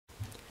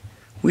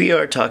We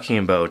are talking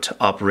about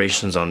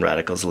operations on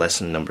radicals,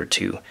 lesson number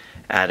 2,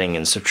 adding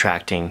and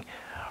subtracting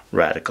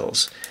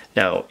radicals.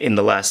 Now, in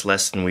the last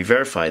lesson, we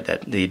verified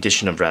that the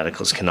addition of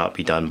radicals cannot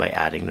be done by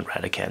adding the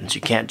radicands.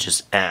 You can't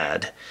just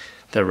add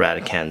the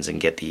radicands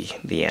and get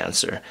the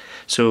answer.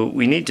 So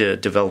we need to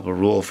develop a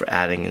rule for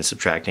adding and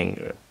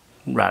subtracting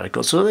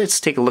radicals. So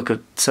let's take a look at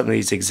some of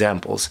these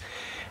examples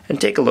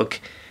and take a look.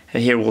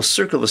 And here we'll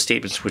circle the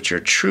statements which are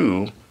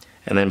true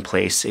and then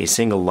place a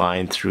single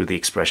line through the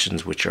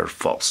expressions which are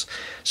false.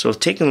 So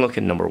taking a look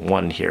at number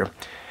 1 here,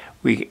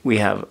 we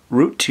have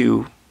root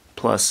 2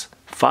 plus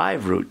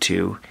 5 root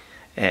 2,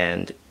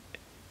 and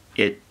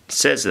it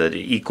says that it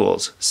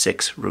equals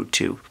 6 root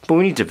 2, but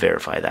we need to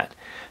verify that.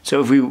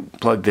 So if we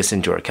plug this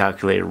into our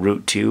calculator,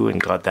 root 2, and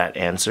got that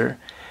answer,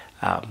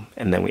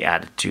 and then we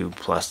add it to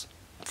plus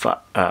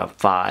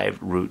 5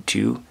 root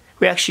 2,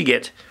 we actually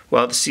get,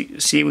 well,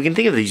 see, we can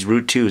think of these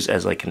root 2s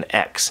as like an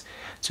x.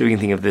 So we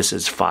can think of this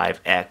as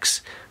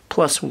 5x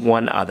plus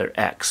one other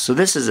x. So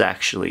this is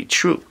actually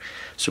true.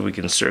 So we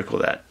can circle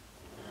that.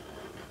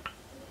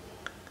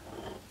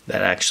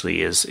 That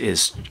actually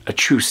is a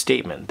true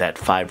statement, that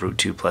 5 root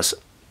 2 plus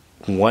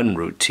 1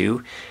 root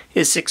 2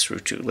 is 6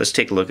 root 2. Let's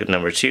take a look at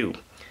number 2.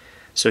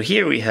 So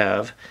here we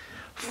have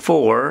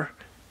 4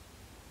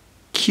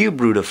 cube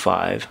root of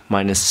 5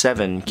 minus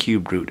 7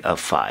 cube root of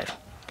 5.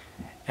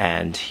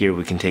 And here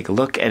we can take a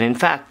look. And in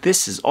fact,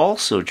 this is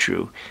also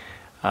true.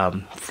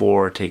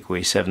 4 take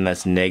away 7,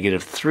 that's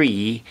negative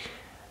 3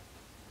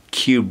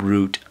 cube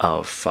root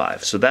of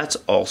 5. So that's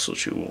also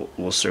true.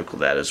 We'll circle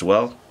that as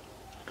well.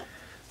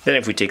 Then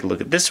if we take a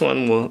look at this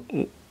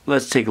one,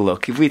 let's take a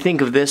look. If we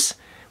think of this,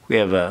 we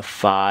have a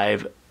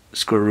 5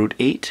 square root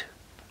 8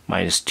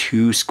 minus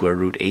 2 square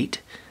root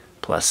 8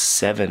 plus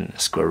 7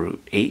 square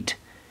root 8.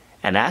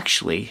 And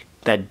actually,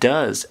 that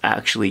does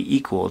actually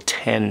equal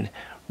 10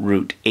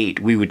 root 8.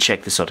 We would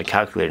check this on a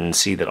calculator and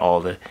see that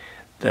all the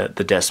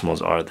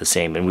decimals are the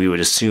same, and we would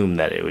assume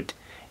that it would,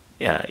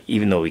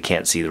 even though we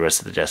can't see the rest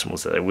of the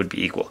decimals, that it would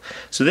be equal.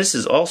 So this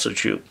is also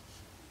true.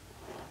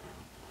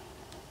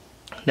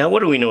 Now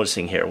what are we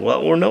noticing here?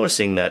 Well, we're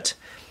noticing that,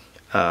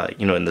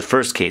 in the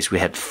first case we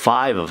had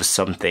 5 of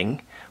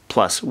something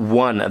plus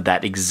 1 of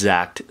that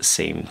exact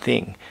same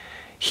thing.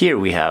 Here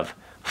we have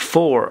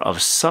 4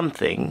 of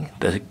something,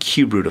 the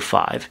cube root of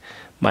 5,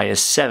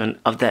 minus 7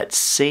 of that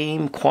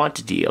same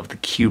quantity of the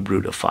cube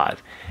root of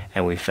 5.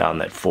 And we found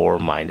that 4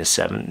 minus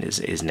 7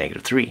 is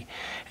negative 3.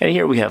 And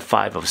here we have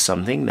 5 of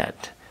something,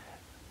 that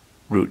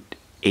root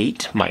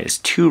 8 minus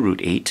 2 root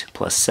 8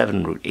 plus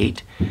 7 root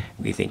 8.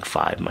 We think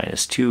 5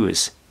 minus 2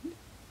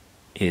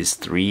 is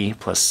 3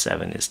 plus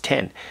 7 is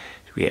 10.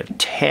 We have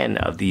 10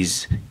 of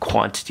these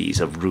quantities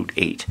of root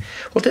 8.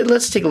 Well,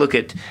 let's take a look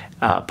at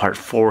part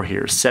 4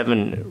 here.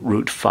 7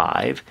 root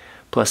 5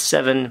 plus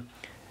 7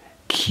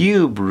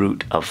 cube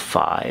root of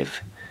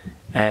 5.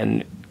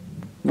 And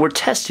we're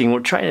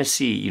trying to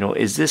see,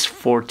 is this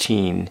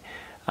 14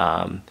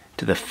 to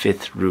the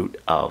 5th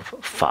root of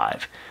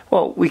 5?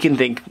 Well, we can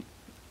think,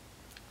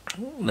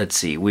 let's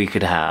see, we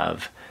could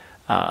have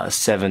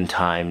 7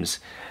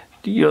 times,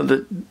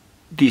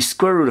 the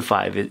square root of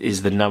 5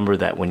 is the number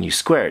that when you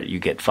square it, you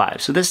get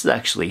 5. So this is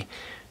actually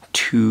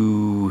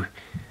 2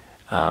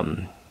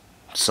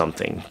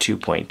 something, 2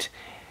 point.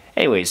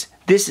 Anyways,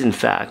 this in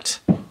fact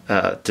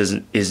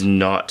is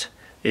not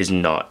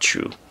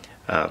true.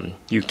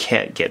 You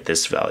can't get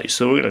this value,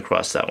 so we're going to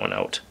cross that one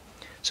out.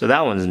 So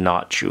that one's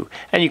not true,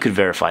 and you could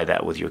verify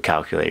that with your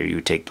calculator. You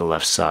take the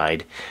left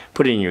side,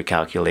 put it in your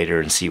calculator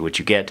and see what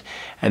you get,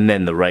 and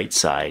then the right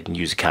side, and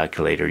use a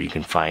calculator. You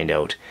can find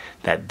out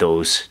that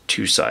those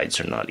two sides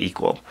are not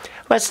equal.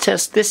 Let's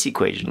test this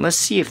equation. Let's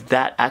see if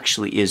that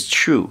actually is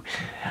true.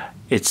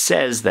 It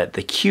says that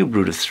the cube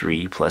root of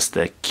 3 plus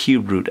the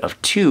cube root of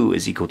 2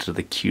 is equal to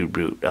the cube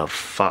root of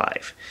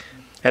 5.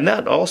 And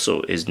that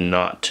also is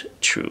not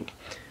true.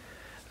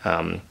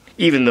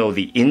 Even though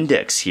the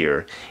index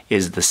here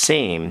is the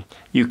same,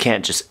 you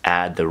can't just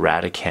add the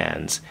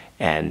radicands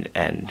and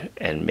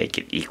make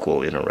it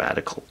equal in a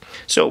radical.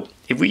 So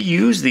if we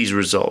use these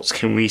results,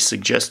 can we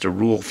suggest a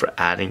rule for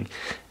adding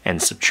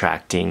and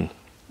subtracting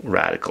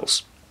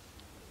radicals?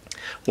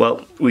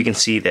 Well, we can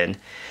see then,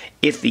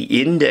 if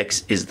the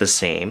index is the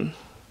same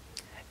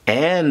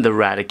and the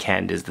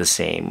radicand is the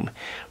same,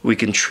 we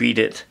can treat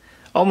it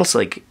almost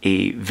like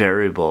a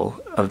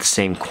variable of the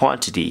same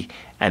quantity,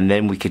 and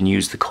then we can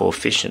use the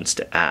coefficients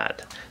to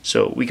add.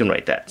 So we can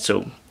write that.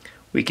 So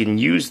we can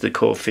use the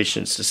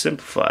coefficients to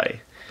simplify.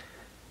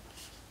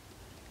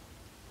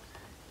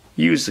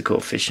 Use the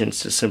coefficients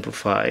to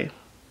simplify.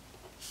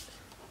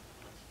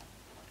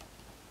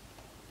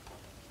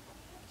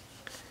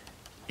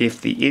 If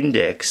the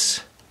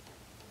index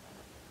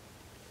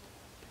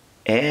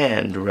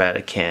and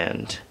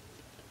radicand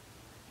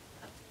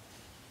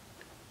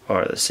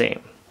are the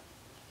same.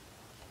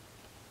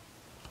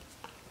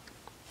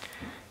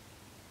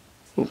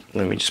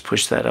 Let me just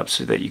push that up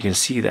so that you can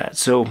see that.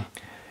 So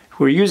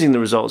we're using the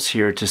results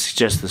here to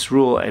suggest this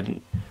rule,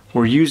 and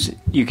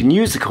you can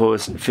use the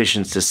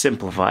coefficients to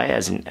simplify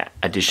as in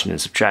addition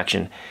and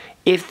subtraction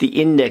if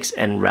the index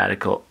and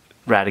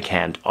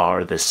radicand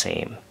are the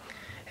same.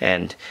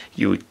 And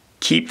you would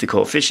keep the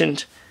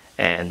coefficient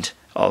and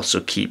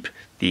also keep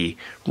the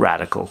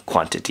radical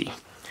quantity.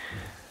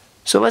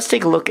 So let's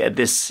take a look at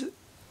this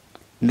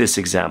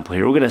example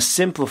here. We're going to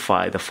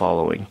simplify the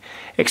following.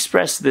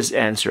 Express this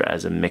answer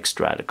as a mixed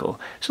radical.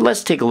 So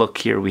let's take a look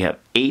here. We have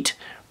 8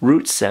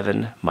 root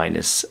 7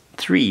 minus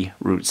 3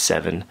 root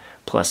 7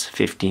 plus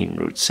 15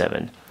 root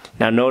 7.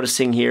 Now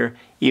noticing here,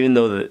 even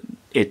though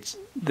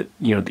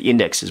the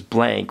index is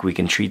blank, we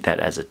can treat that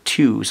as a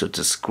 2, so it's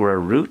a square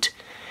root.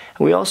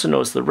 And we also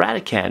notice the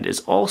radicand is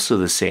also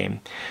the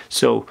same.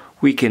 So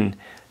we can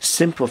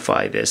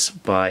simplify this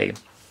by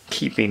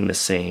keeping the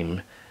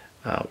same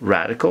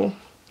radical.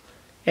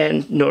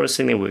 And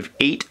noticing that we have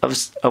 8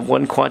 of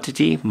one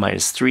quantity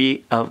minus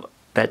 3 of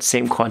that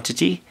same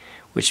quantity,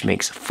 which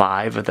makes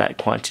 5 of that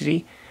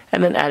quantity.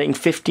 And then adding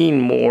 15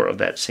 more of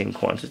that same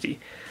quantity.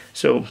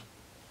 So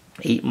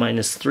 8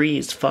 minus 3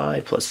 is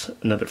 5 plus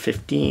another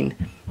 15.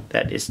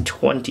 That is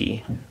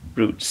 20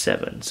 root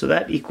 7. So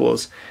that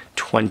equals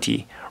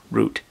 20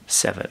 root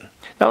 7.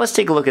 Now let's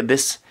take a look at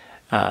this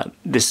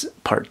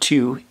part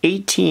 2.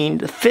 18,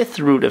 the fifth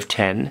root of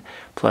 10,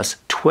 plus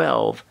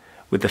 12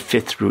 with the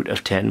fifth root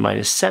of 10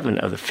 minus 7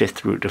 of the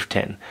fifth root of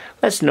 10.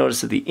 Let's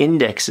notice that the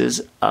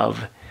indexes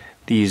of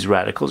these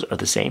radicals are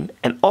the same,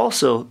 and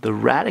also the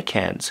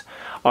radicands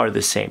are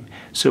the same.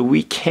 So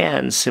we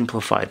can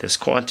simplify this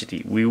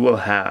quantity. We will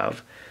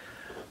have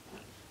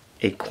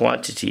a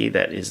quantity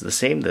that is the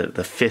same,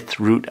 the fifth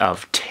root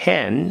of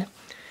 10,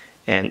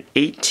 and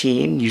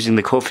 18, using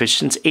the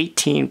coefficients,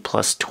 18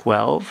 plus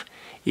 12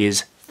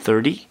 is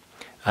 30.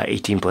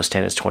 18 plus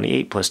 10 is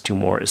 28, plus 2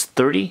 more is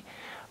 30,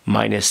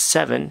 minus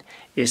 7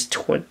 is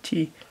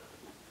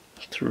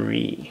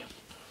 23.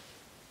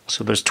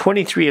 So there's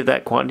 23 of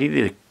that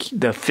quantity,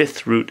 the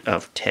fifth root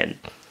of 10.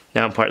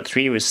 Now in part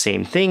 3 was the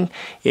same thing,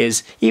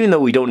 is even though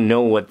we don't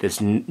know what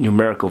this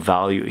numerical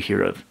value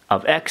here of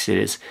x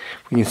is,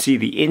 we can see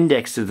the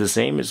index is the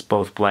same, it's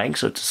both blank,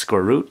 so it's a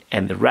square root,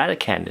 and the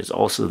radicand is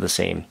also the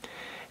same,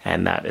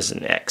 and that is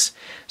an x.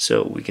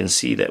 So we can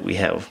see that we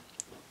have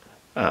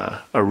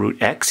a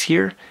root x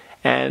here,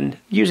 and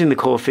using the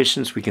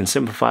coefficients we can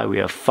simplify. We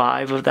have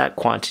 5 of that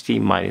quantity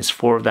minus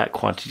 4 of that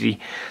quantity.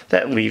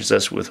 That leaves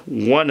us with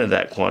 1 of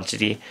that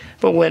quantity,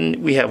 but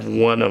when we have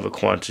 1 of a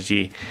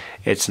quantity,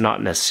 it's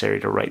not necessary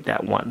to write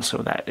that 1, so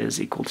that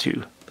is equal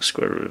to the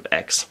square root of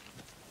x.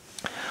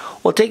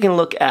 Well, taking a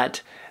look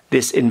at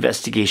this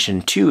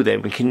investigation 2,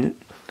 then we can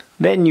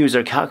then use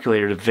our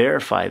calculator to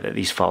verify that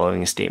these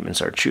following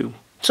statements are true.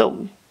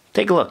 So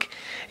take a look.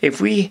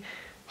 If we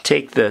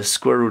take the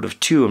square root of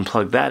 2 and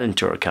plug that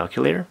into our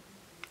calculator,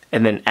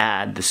 and then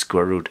add the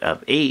square root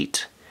of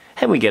 8,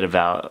 and we get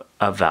a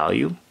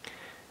value.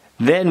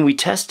 Then we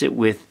test it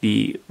with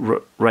the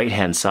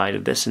right-hand side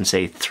of this and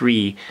say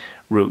 3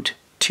 root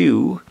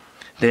 2.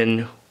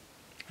 Then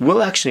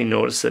we'll actually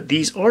notice that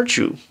these are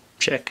true.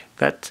 Check.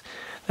 That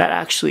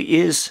actually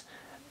is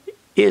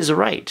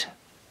right.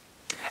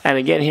 And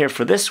again here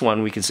for this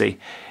one, we can say,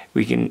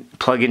 we can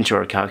plug into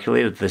our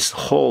calculator this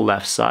whole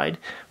left side,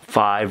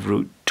 5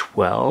 root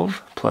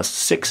 12 plus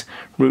 6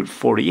 root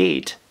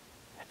 48.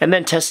 And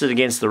then test it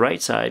against the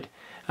right side,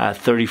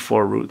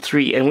 34 root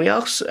 3. And we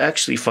also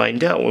actually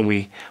find out when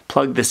we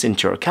plug this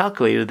into our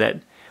calculator that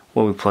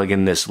when we plug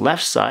in this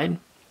left side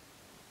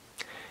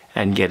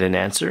and get an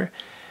answer,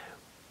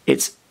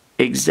 it's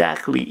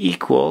exactly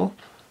equal,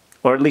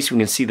 or at least we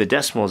can see the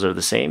decimals are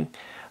the same,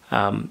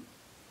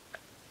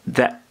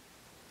 that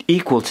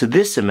equal to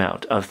this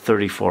amount of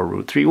 34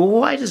 root 3. Well,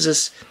 why does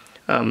this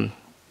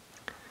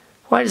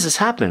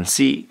happen?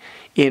 See,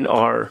 in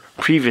our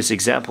previous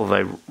example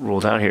that I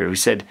rolled down here, we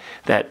said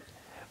that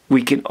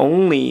we can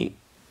only,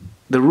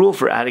 the rule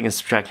for adding and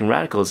subtracting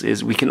radicals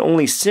is we can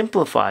only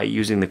simplify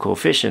using the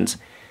coefficients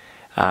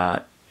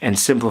and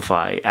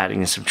simplify adding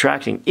and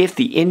subtracting if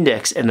the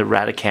index and the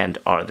radicand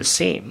are the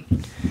same.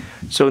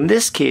 So in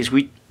this case,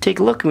 we take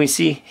a look and we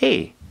see,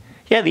 hey,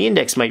 yeah, the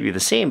index might be the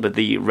same, but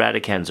the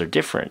radicands are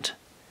different.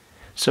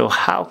 So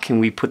how can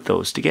we put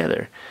those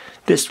together?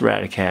 This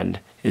radicand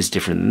is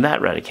different than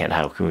that radicand.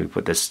 How can we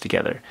put this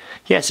together?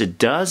 Yes, it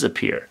does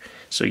appear.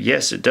 So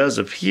yes, it does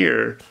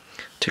appear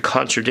to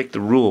contradict the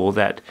rule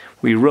that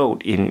we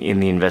wrote in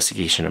the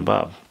investigation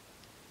above.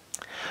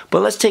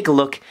 But let's take a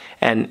look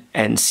and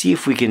see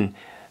if we can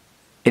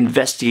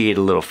investigate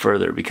a little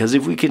further, because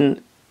if we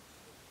can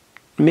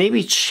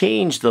maybe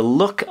change the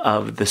look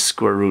of the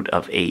square root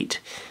of 8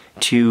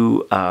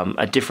 to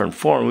a different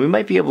form, we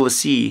might be able to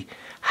see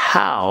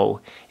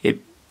how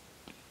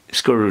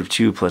square root of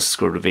 2 plus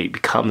square root of 8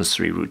 becomes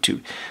 3 root 2.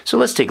 So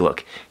let's take a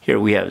look. Here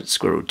we have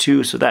square root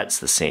 2, so that's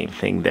the same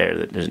thing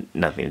there. There's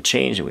nothing to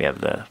change, and we have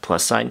the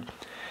plus sign.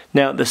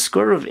 Now the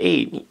square root of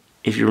 8,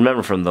 if you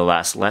remember from the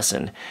last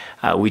lesson,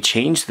 we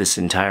changed this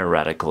entire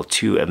radical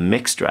to a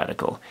mixed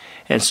radical.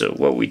 And so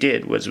what we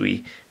did was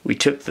we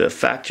took the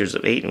factors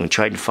of 8 and we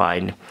tried to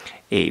find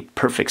a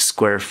perfect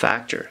square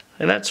factor,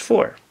 and that's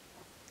 4.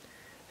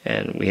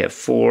 And we have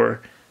 4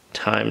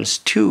 times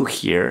 2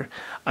 here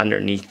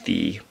underneath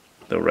the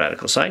the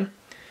radical sign.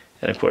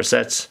 And of course,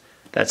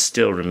 that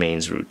still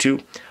remains root 2.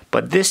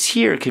 But this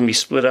here can be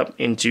split up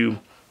into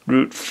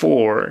root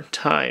 4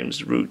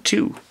 times root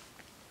 2.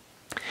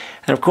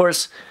 And of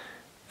course,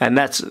 and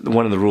that's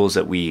one of the rules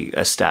that we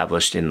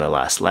established in the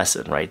last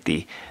lesson, right?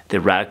 The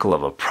radical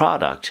of a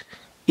product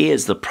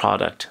is the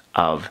product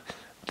of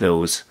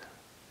those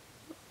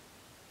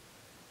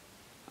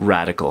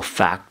radical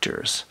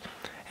factors.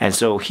 And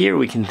so here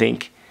we can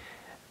think,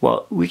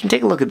 well, we can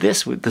take a look at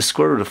this with the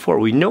square root of 4.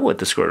 We know what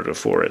the square root of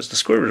 4 is. The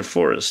square root of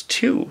 4 is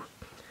 2.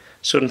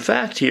 So in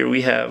fact, here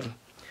we have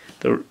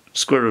the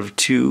square root of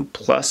 2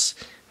 plus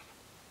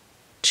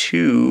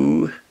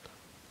 2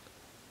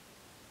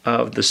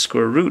 of the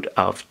square root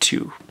of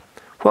 2.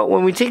 Well,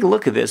 when we take a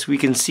look at this, we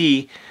can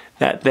see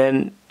that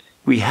then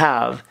we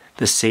have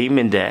the same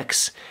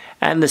index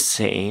and the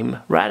same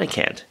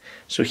radicand.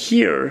 So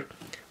here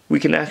we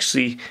can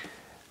actually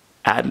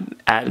add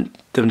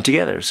them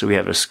together. So we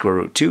have a square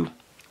root 2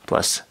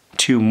 plus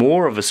 2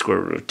 more of a square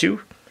root of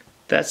 2.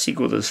 That's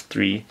equal to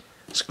 3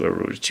 square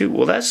root of 2.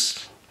 Well,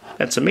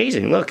 that's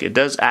amazing. Look, it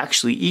does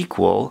actually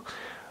equal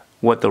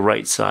what the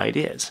right side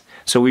is.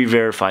 So we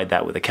verified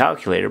that with a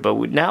calculator, but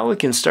now we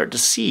can start to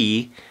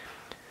see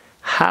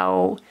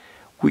how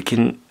we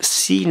can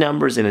see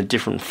numbers in a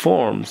different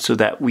form so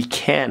that we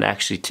can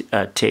actually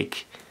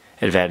take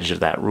advantage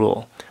of that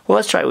rule. Well,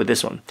 let's try it with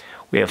this one.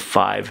 We have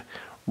 5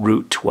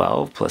 root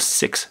 12 plus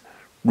 6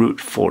 root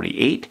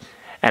 48.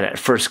 And at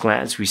first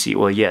glance, we see,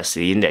 well, yes,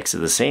 the index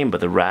is the same, but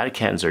the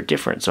radicands are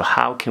different. So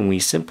how can we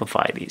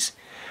simplify these?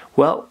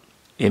 Well,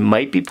 it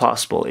might be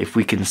possible if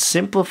we can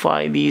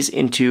simplify these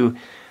into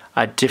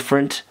a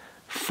different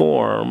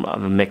form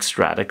of a mixed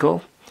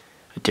radical,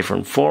 a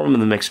different form of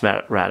the mixed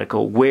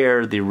radical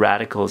where the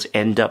radicals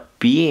end up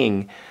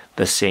being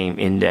the same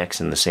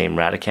index and the same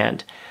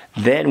radicand,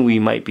 then we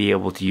might be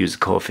able to use the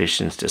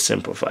coefficients to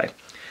simplify.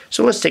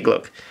 So let's take a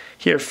look.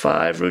 Here,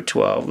 5 root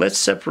 12. Let's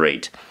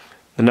separate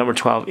the number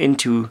 12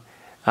 into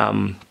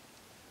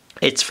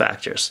its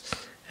factors.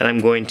 And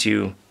I'm going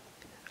to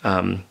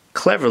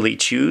cleverly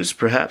choose,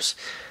 perhaps,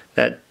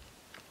 that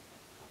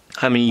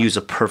I'm going to use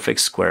a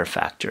perfect square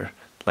factor,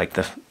 like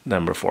the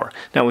number 4.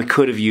 Now, we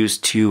could have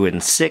used 2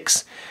 and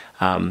 6,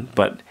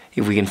 but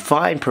if we can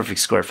find perfect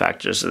square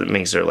factors, it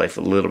makes our life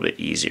a little bit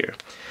easier.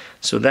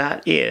 So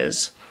that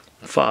is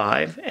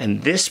 5,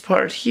 and this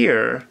part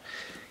here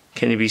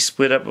can be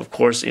split up, of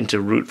course, into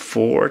root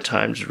 4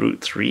 times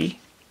root 3.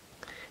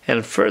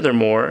 And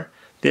furthermore,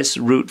 this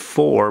root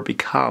 4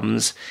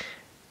 becomes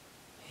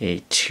a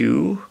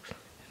 2,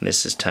 and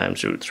this is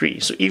times root 3.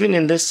 So even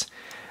in this,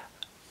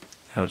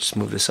 I'll just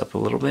move this up a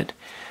little bit.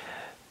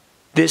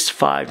 This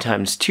 5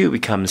 times 2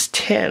 becomes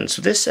 10.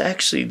 So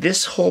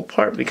this whole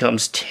part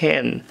becomes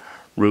 10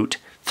 root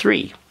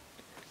 3.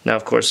 Now,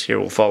 of course, here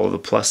we'll follow the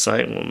plus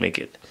sign. We'll make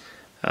it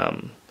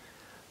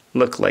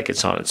look like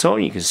it's on its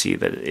own. You can see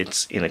that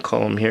it's in a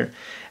column here.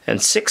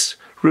 And 6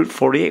 root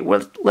 48.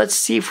 Well, let's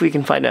see if we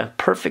can find a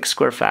perfect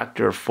square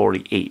factor of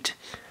 48.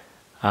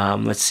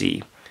 Let's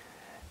see.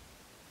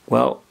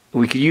 Well,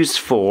 we could use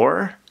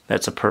 4.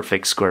 That's a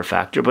perfect square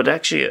factor. But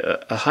actually,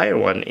 a higher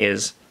one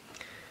is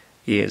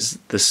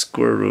the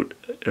square root,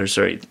 or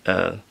sorry,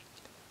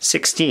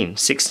 16.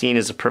 16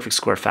 is a perfect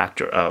square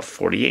factor of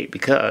 48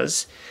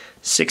 because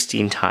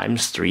 16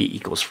 times 3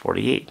 equals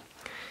 48.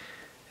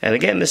 And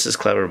again, this is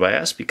clever by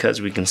us because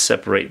we can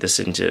separate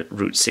this into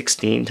root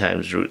 16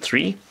 times root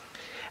 3.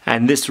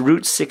 And this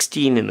root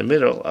 16 in the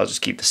middle, I'll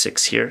just keep the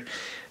 6 here,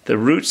 the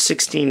root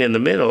 16 in the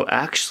middle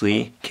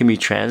actually can be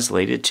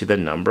translated to the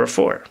number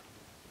 4.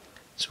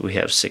 So we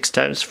have 6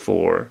 times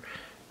 4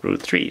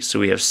 root 3. So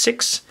we have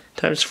 6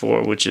 times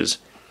 4, which is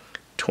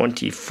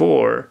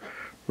 24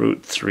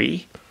 root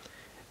 3.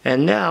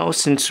 And now,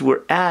 since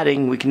we're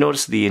adding, we can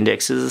notice the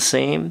index is the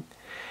same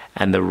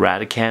and the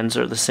radicands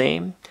are the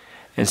same.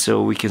 And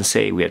so we can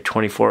say we have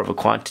 24 of a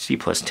quantity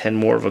plus 10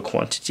 more of a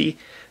quantity.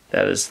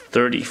 That is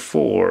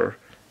 34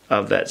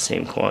 of that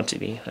same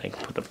quantity. I can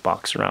put the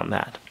box around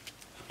that.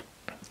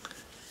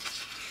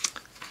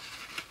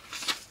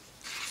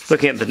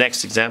 Looking at the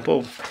next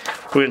example,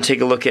 we're going to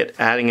take a look at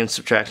adding and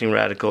subtracting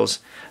radicals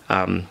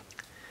and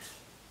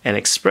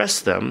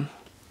express them.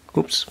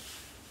 Oops.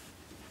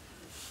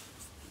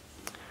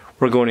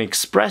 We're going to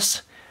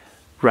express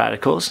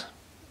radicals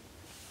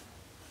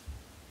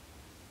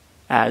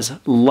as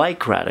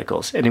like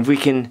radicals. And if we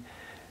can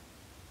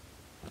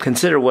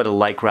consider what a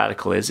like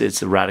radical is, it's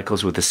the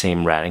radicals with the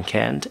same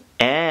radicand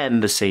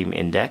and the same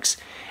index.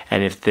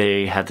 And if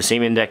they have the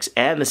same index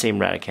and the same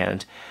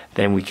radicand,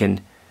 then we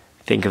can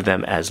think of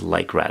them as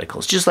like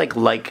radicals, just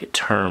like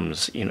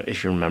terms,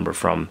 if you remember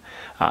from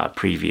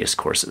previous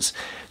courses.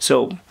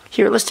 So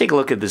here, let's take a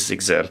look at this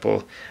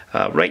example.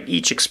 Write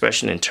each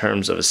expression in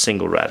terms of a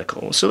single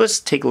radical. So let's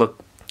take a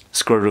look.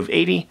 Square root of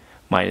 80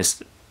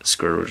 minus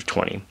square root of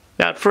 20.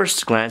 Now, at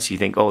first glance, you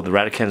think, oh, the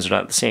radicands are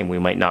not the same. We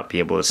might not be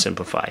able to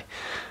simplify.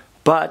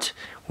 But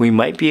we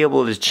might be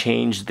able to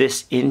change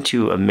this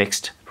into a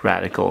mixed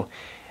radical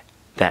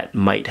that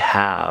might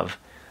have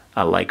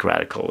a like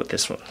radical with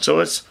this one. So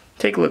let's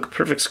take a look at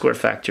perfect square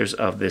factors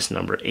of this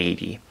number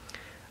 80.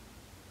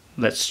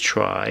 let's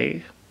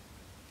try,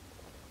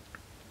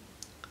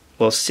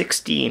 well,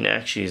 16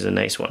 actually is a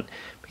nice one,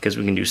 because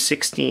we can do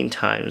 16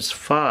 times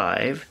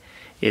 5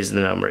 is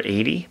the number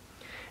 80.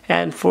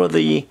 And for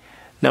the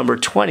number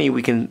 20,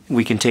 we can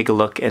take a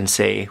look and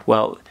say,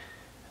 well,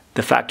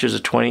 the factors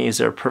of 20, is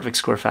there a perfect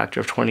square factor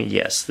of 20?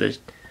 Yes,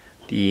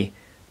 the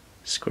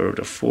square root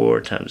of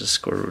 4 times the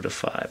square root of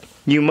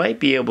 5. You might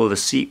be able to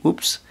see,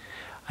 oops,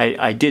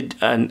 I did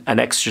an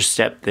extra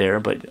step there,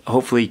 but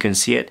hopefully you can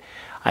see it.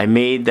 I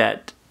made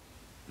that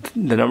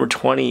the number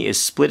 20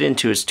 is split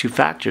into its two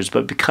factors,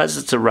 but because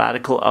it's a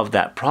radical of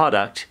that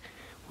product,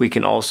 we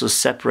can also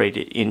separate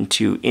it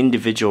into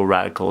individual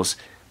radicals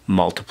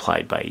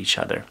multiplied by each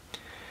other.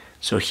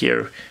 So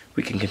here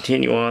we can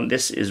continue on.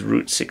 This is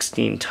root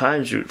 16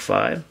 times root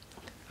 5.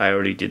 I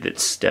already did that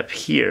step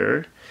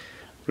here,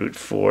 root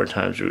 4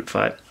 times root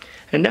 5.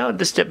 And now at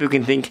this step we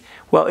can think,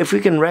 well, if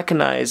we can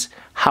recognize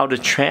how to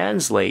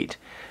translate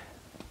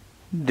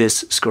this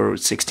square root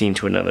 16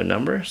 to another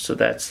number, so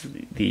that's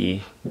the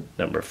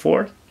number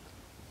 4,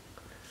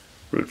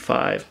 root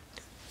 5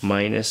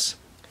 minus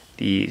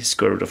the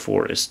square root of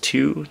 4 is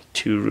 2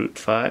 root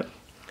 5.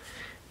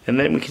 And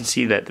then we can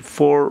see that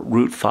 4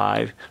 root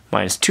 5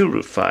 minus 2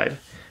 root 5,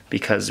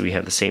 because we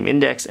have the same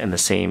index and the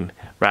same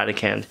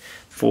radicand,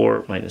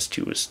 4 minus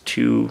 2 is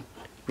 2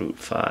 root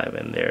 5,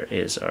 and there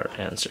is our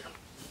answer.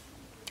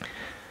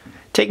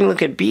 Taking a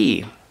look at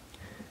B,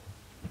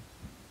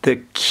 the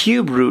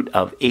cube root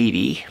of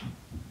 80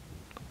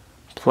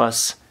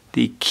 plus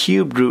the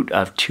cube root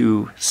of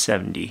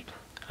 270.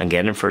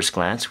 Again, at first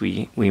glance,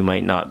 we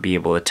might not be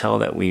able to tell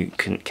that we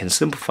can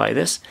simplify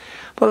this,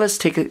 but let's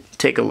take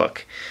a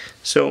look.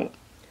 So,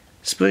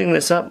 splitting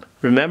this up,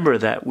 remember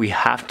that we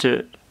have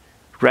to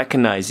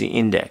recognize the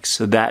index.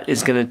 So that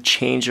is going to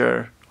change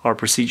our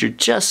procedure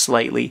just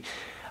slightly.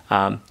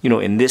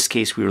 In this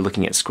case, we were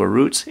looking at square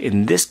roots.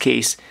 In this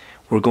case,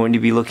 we're going to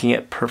be looking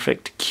at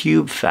perfect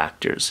cube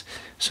factors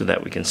so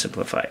that we can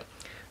simplify.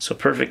 So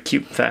perfect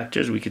cube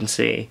factors, we can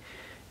say,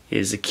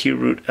 is the cube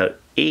root of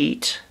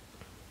 8,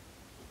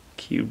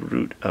 cube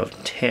root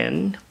of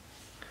 10.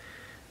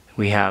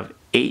 We have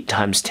 8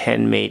 times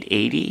 10 made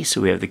 80,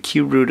 so we have the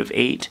cube root of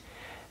 8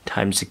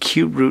 times the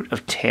cube root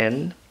of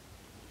 10.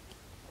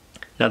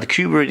 Now the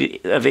cube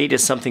root of 8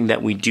 is something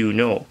that we do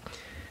know.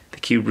 The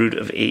cube root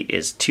of 8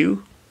 is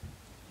 2,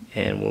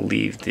 and we'll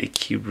leave the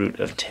cube root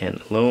of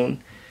 10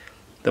 alone.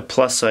 The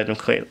plus sign, of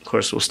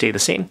course, will stay the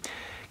same.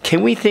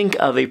 Can we think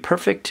of a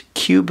perfect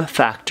cube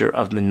factor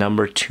of the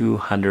number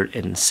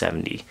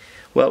 270?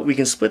 Well, we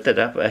can split that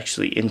up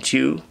actually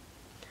into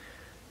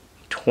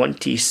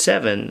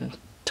 27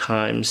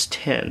 times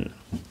 10.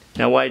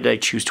 Now, why did I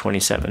choose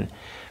 27?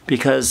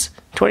 Because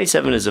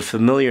 27 is a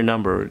familiar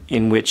number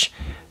in which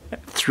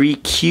 3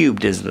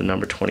 cubed is the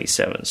number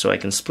 27. So I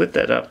can split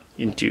that up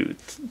into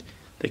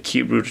the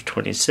cube root of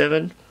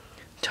 27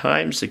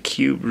 times the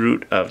cube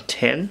root of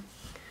 10.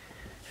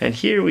 And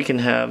here we can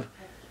have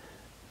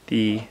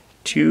the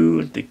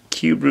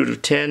cube root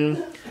of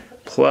 10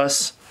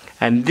 plus,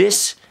 and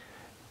this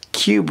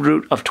cube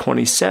root of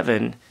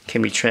 27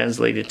 can be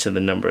translated to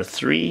the number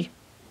 3.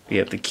 We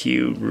have the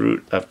cube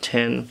root of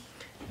 10,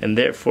 and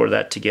therefore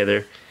that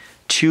together,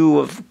 2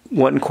 of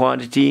one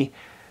quantity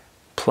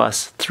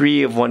plus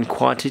 3 of one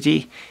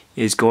quantity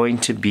is going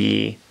to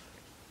be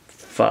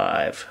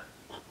 5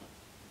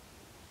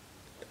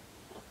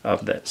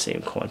 of that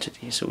same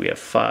quantity. So we have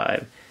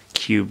 5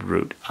 cube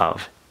root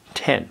of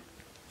 10.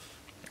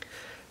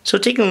 So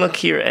taking a look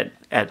here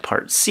at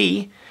part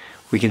C,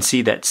 we can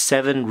see that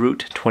 7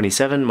 root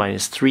 27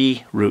 minus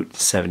 3 root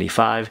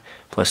 75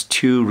 plus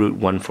 2 root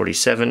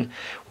 147.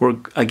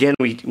 Again,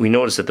 we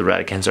notice that the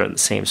radicands aren't the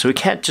same, so we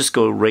can't just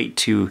go right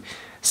to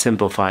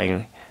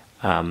simplifying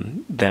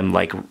them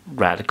like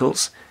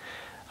radicals,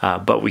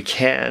 but we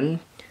can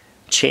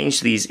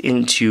change these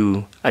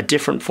into a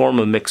different form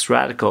of mixed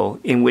radical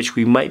in which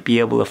we might be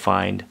able to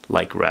find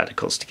like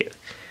radicals together.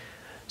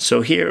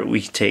 So here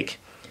we take,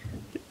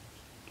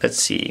 let's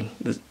see,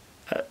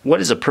 what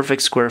is a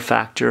perfect square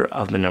factor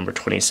of the number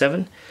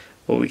 27?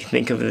 Well, we can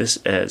think of this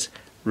as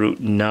root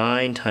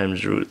 9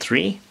 times root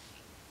 3.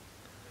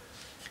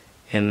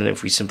 And then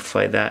if we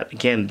simplify that,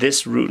 again,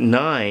 this root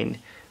 9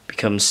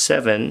 becomes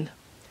 7.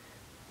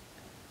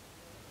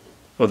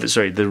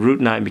 The root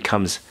 9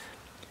 becomes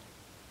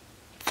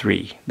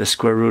 3. The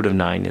square root of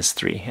 9 is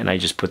 3. And I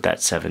just put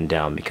that 7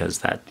 down because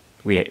that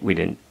we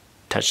didn't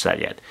touch that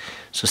yet.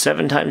 So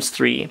 7 times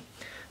 3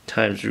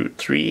 times root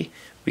 3,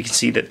 we can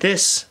see that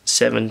this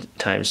 7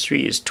 times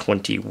 3 is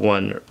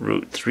 21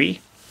 root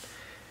 3.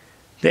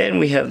 Then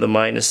we have the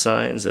minus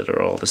signs that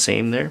are all the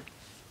same there.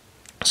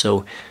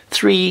 So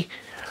 3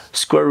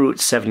 square root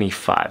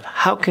 75.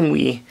 How can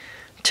we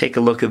take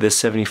a look at this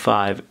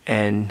 75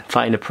 and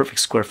find a perfect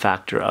square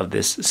factor of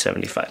this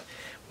 75?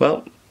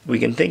 Well, we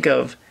can think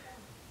of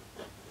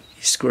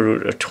the square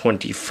root of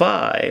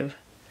 25.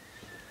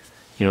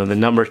 You know, the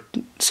number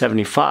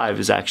 75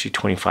 is actually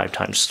 25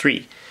 times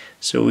 3.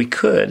 So we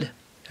could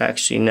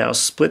actually now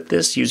split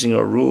this using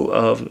our rule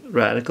of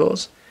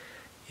radicals,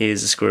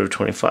 is the square root of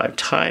 25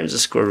 times the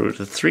square root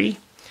of 3.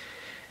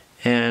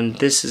 And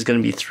this is going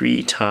to be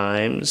 3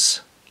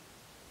 times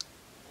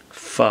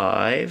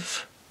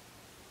 5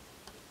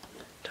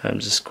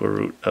 times the square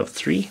root of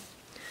 3.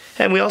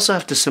 And we also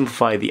have to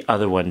simplify the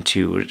other one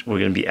too. We're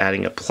going to be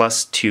adding a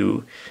plus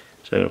 2.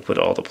 So I'm going to put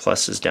all the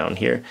pluses down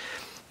here.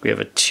 We have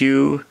a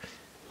 2.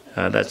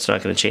 That's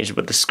not going to change.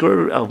 But the square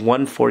root of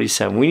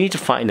 147, we need to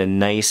find a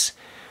nice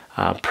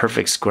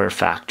perfect square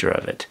factor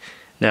of it.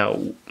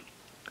 Now,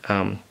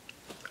 I'm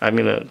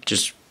going to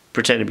just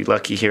pretend to be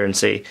lucky here and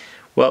say,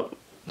 well,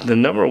 the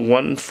number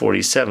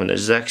 147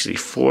 is actually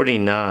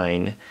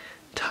 49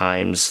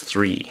 times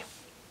 3.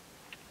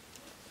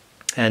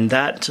 And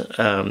that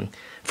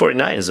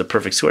 49 is a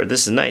perfect square.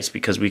 This is nice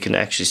because we can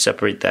actually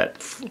separate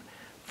that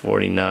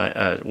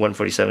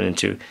 147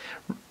 into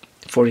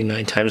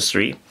 49 times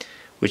 3,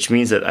 which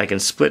means that I can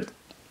split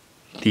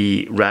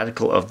the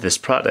radical of this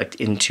product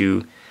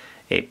into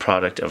a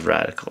product of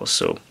radicals.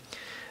 So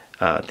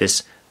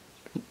this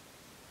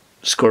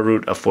square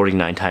root of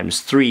 49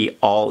 times 3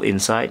 all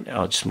inside,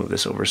 I'll just move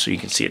this over so you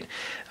can see it,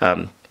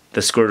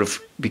 the square root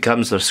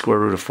becomes the square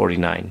root of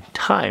 49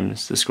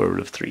 times the square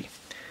root of 3.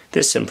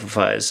 This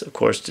simplifies, of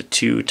course, to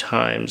 2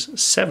 times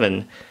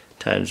 7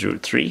 times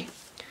root 3.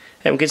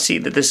 And we can see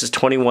that this is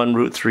 21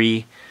 root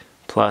 3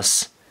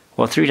 plus,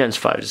 well, 3 times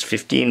 5 is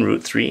 15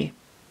 root 3.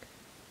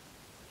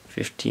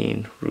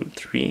 15 root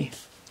 3.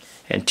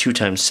 And 2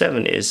 times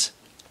 7 is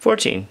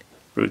 14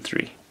 root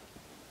 3.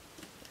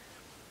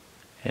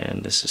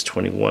 And this is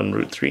 21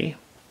 root 3.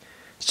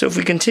 So if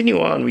we continue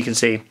on, we can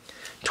say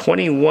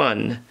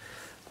 21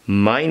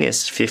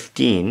 minus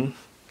 15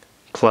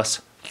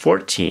 plus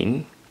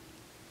 14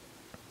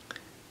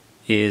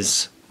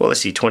 is, well,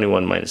 let's see,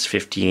 21 minus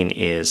 15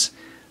 is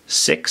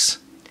 6,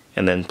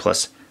 and then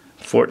plus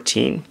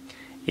 14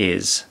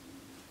 is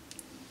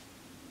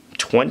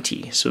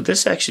 20. So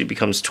this actually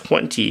becomes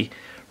 20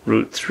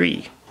 root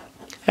 3,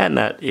 and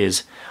that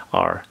is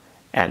our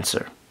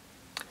answer.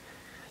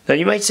 Now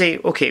you might say,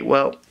 okay,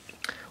 well,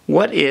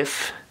 what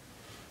if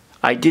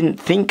I didn't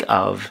think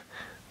of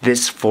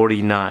this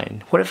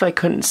 49? What if I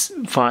couldn't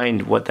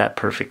find what that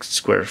perfect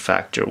square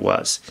factor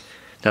was?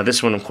 Now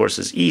this one, of course,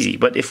 is easy,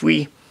 but if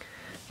we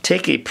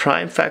take a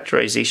prime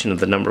factorization of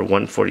the number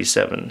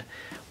 147,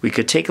 we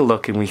could take a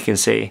look and we can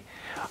say,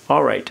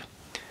 all right,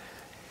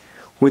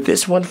 with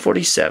this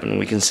 147,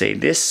 we can say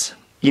this,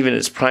 even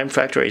its prime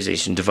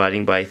factorization,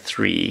 dividing by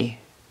 3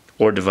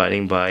 or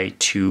dividing by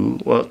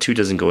 2, well, 2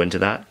 doesn't go into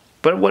that,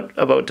 but what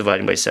about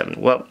dividing by 7?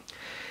 Well,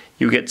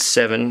 you get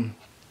 7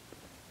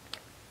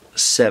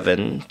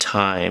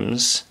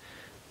 times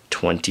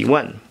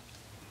 21.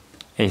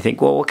 And you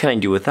think, well, what can I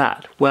do with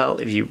that? Well,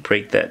 if you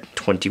break that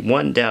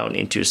 21 down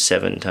into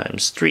 7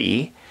 times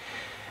 3,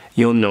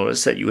 you'll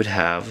notice that you would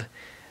have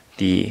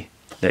that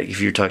if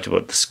you talked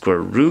about the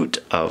square root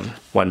of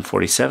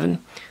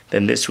 147,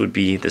 then this would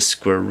be the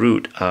square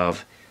root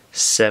of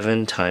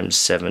 7 times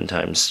 7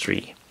 times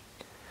 3.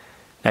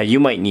 Now you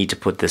might need to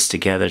put this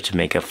together to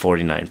make a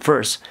 49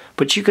 first,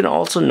 but you can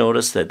also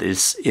notice that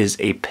this is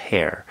a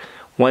pair.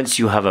 Once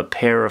you have a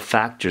pair of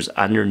factors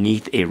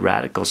underneath a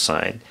radical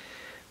sign,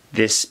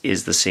 this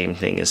is the same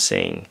thing as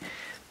saying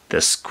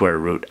the square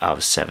root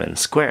of 7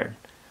 squared.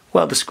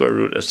 Well, the square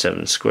root of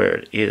 7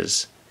 squared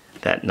is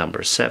that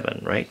number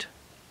 7, right?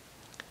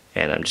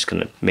 And I'm just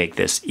going to make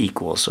this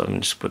equal, so I'm going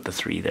to just put the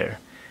 3 there.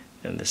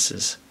 And this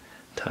is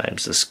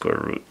times the square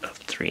root of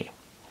 3.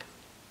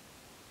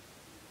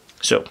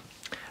 So,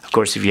 of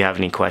course, if you have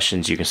any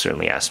questions, you can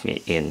certainly ask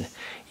me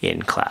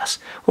in class.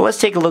 Well, let's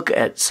take a look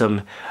at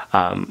some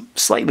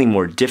slightly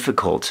more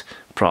difficult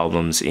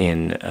problems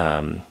in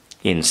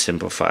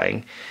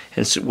simplifying,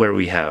 and so where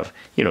we have,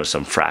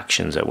 some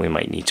fractions that we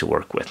might need to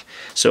work with.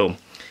 So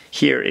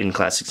here in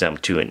class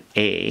example 2 in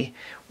A,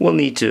 we'll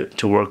need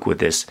to work with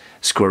this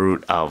square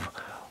root of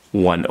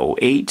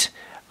 108,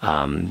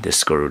 the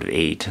square root of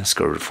 8,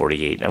 square root of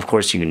 48. And of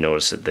course, you can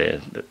notice that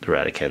the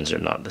radicands are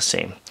not the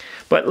same.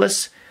 But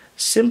let's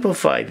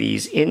simplify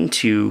these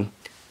into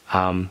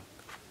a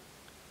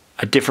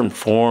different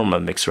form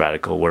of mixed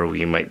radical where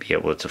we might be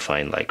able to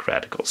find like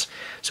radicals.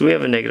 So we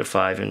have a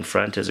 -5 in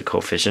front as a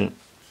coefficient.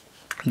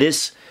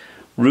 This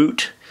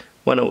root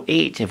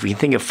 108, if we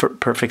think of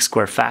perfect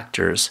square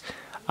factors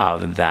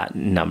of that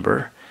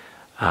number,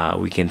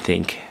 we can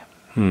think,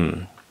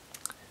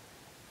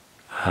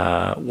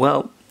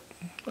 well,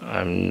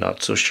 I'm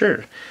not so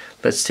sure.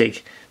 Let's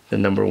take the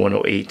number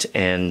 108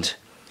 and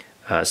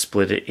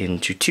split it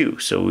into 2.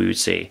 So we would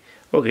say,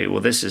 okay,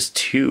 well, this is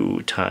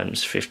 2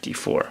 times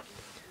 54.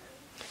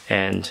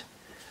 And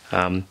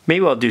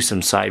maybe I'll do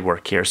some side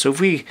work here. So if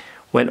we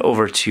went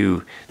over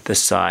to the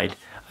side,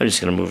 I'm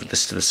just going to move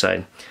this to the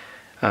side.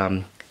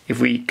 If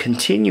we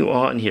continue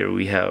on here,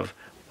 we have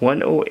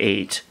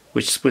 108,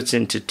 which splits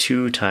into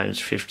 2 times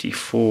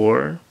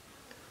 54.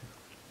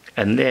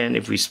 And then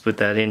if we split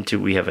that into,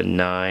 we have a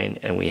 9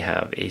 and we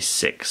have a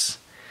 6.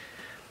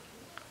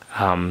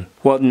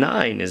 Well,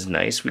 9 is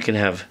nice. We can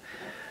have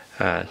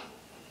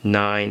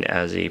 9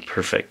 as a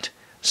perfect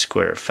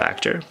square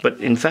factor. But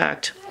in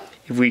fact,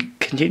 if we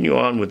continue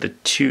on with the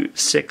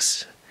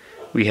 6,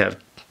 we have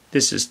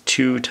this is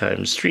 2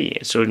 times 3.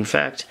 So in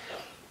fact,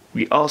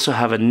 we also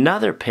have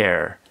another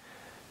pair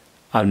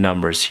of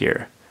numbers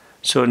here.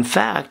 So in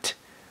fact,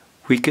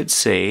 we could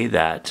say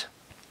that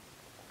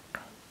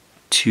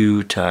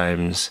 2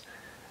 times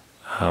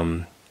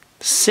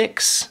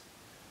 6.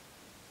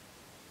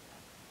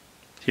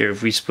 Here,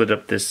 if we split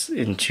up this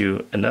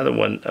into another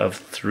one of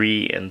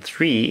 3 and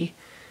 3,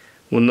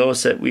 we'll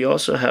notice that we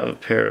also have a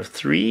pair of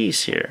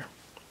 3's here.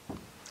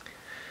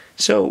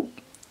 So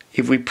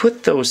if we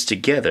put those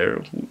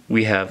together,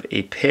 we have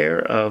a pair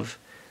of,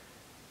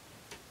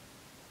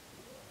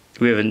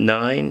 we have a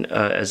 9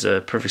 as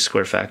a perfect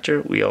square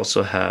factor. We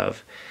also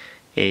have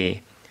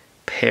a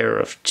pair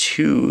of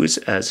 2's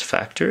as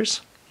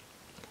factors,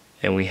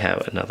 and we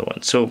have another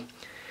one. So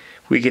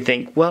we could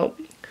think, well,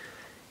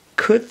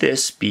 could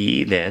this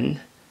be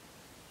then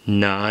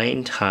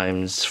 9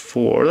 times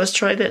 4? Let's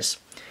try this.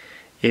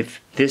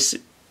 If this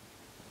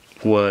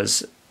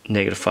was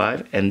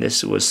 -5 and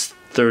this was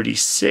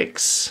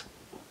 36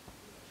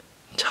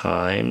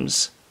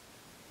 times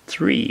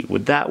 3,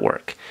 would that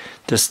work?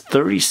 Does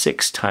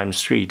 36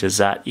 times 3, does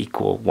that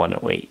equal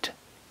 108?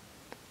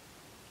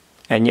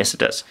 And yes,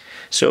 it does.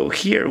 So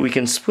here we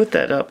can split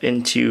that up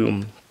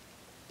into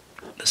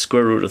the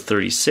square root of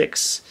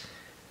 36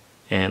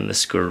 and the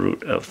square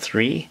root of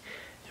 3.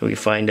 And we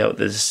find out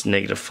that this is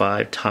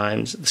 -5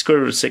 times, the square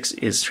root of 6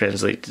 is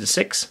translated to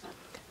 6,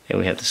 and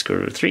we have the square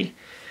root of 3.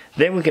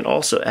 Then we can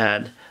also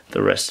add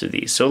the rest of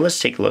these. So let's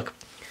take a look.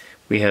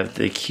 We have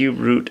the cube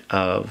root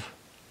of,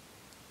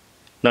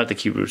 not the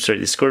cube root, sorry,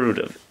 the square root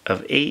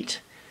of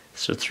 8,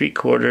 so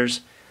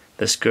 3/4.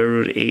 The square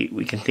root of 8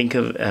 we can think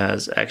of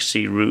as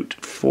actually root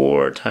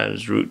 4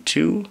 times root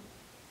 2.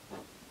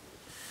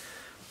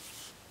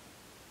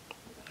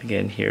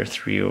 Again here,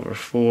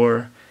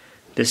 3/4.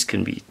 This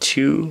can be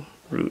 2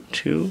 root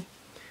 2.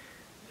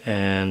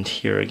 And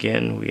here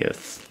again we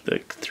have the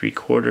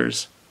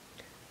 3/4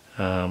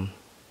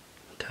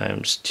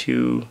 times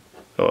 2.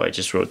 Oh, I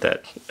just wrote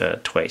that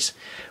twice.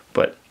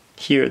 But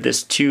here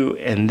this 2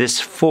 and this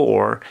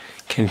 4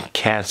 can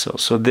cancel.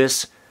 So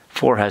this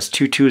 4 has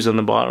 2 2's on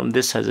the bottom.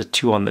 This has a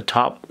 2 on the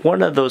top.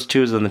 One of those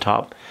 2's on the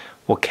top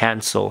will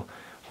cancel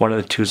one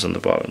of the 2's on the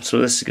bottom. So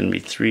this is going to be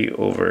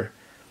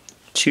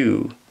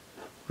 3/2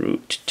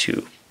 root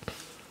 2.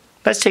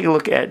 Let's take a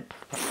look at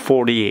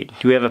 48.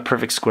 Do we have a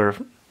perfect square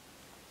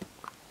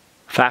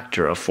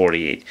factor of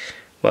 48?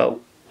 Well,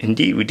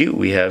 indeed we do.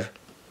 We have,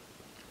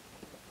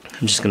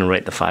 I'm just going to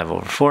write the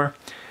 5/4.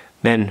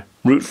 Then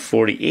root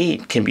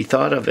 48 can be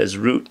thought of as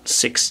root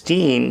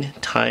 16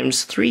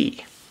 times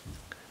 3.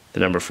 The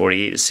number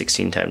 48 is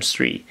 16 times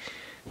 3.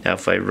 Now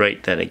if I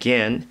write that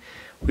again,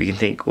 we can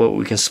think, well,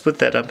 we can split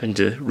that up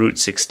into root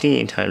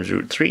 16 times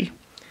root 3.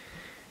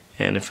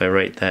 And if I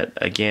write that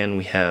again,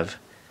 we have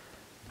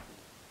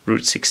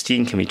root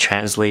 16 can be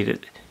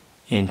translated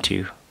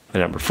into the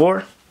number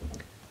 4.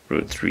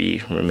 Root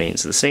 3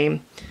 remains the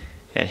same.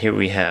 And here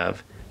we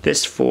have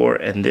this 4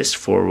 and this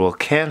 4 will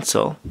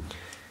cancel.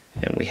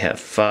 And we have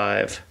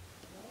 5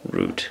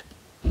 root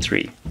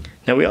 3.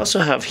 Now we also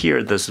have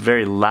here, this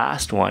very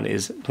last one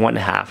is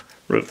 1/2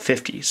 root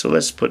 50. So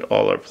let's put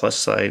all our plus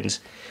signs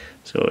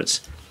so it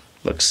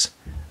looks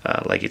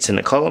like it's in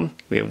a column.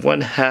 We have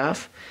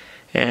 1/2.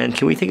 And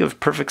can we think of a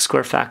perfect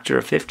square factor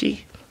of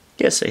 50?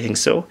 Yes, I think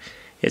so.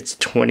 It's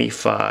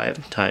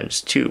 25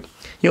 times 2.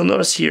 You'll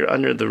notice here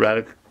under the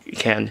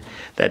radicand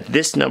that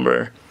this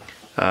number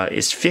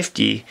is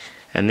 50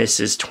 and this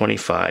is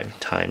 25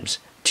 times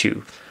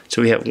 2.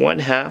 So we have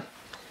 1/2,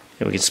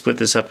 and we can split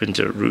this up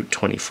into root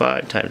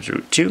 25 times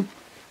root 2.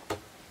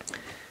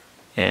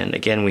 And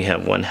again we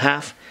have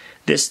 1/2.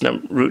 This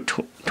root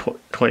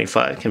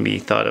 25 can be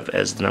thought of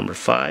as the number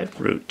 5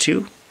 root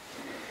 2.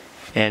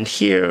 And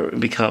here it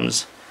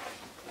becomes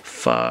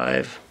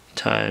 5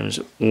 times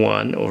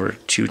 1 over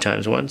 2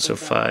 times 1, so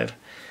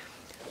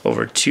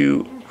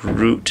 5/2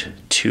 root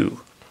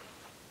 2.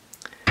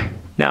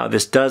 Now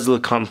this does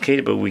look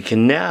complicated, but we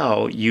can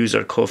now use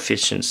our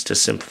coefficients to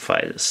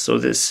simplify this. So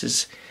this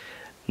is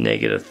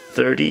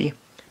 -30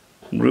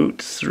 root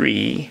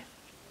 3,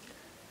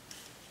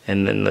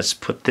 and then let's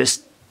put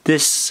this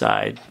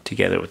side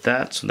together with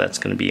that, so that's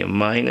going to be a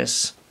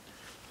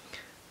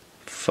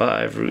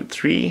 -5 root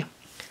 3.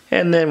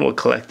 And then we'll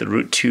collect the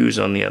root 2's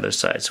on the other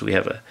side. So we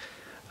have a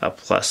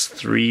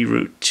 +3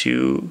 root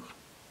 2,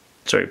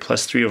 sorry,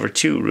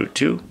 +3/2 root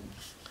 2,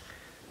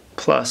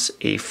 plus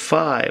a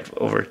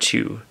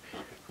 5/2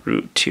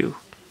 root 2.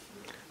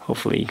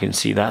 Hopefully you can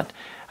see that.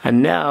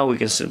 And now we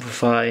can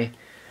simplify.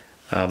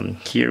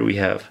 Here we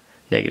have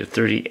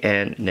 -30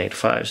 and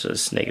 -5, so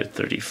it's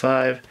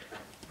 -35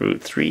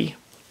 root 3.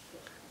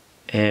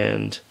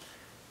 And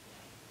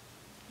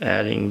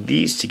adding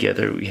these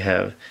together, we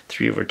have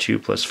 3/2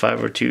 plus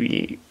 5/2.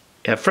 You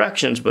have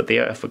fractions, but they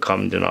have a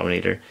common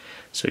denominator.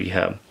 So you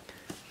have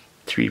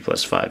 3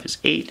 plus 5 is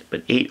 8,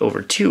 but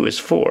 8/2 is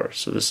 4.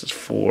 So this is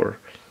 4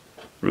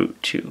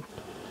 root 2.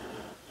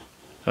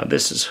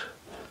 This is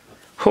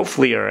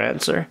hopefully our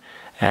answer,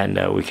 and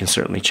we can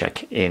certainly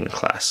check in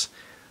class.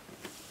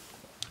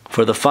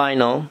 For the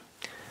final,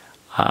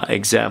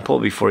 example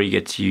before you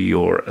get to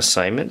your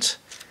assignment.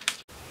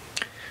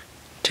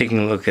 Taking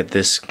a look at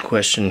this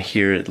question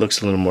here, it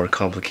looks a little more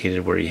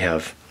complicated where you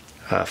have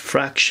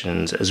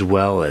fractions as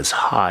well as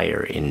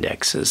higher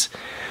indexes.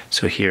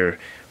 So here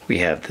we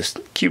have this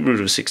cube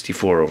root of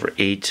 64 over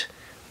 8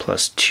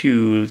 plus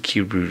 2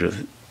 cube root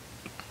of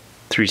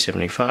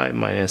 375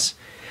 minus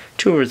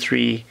 2 over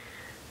 3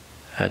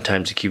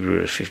 times the cube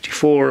root of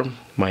 54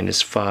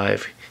 minus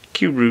 5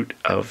 cube root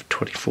of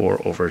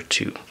 24 over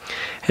 2.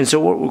 And so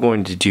what we're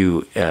going to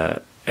do,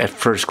 at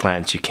first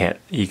glance, you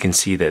can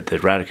see that the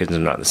radicands are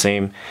not the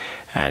same,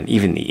 and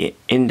even the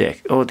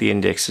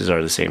indexes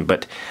are the same,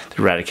 but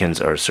the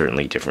radicands are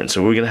certainly different.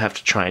 So we're going to have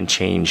to try and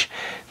change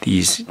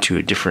these to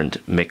a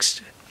different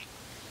mixed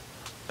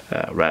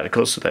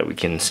radical so that we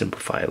can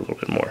simplify a little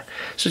bit more.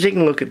 So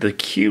taking a look at the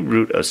cube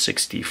root of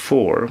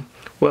 64,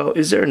 well,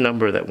 is there a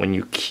number that when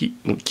you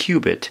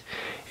cube it,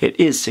 it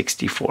is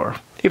 64?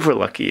 If we're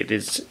lucky,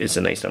 it's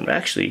a nice number.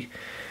 Actually,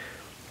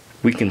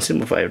 we can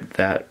simplify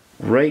that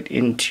right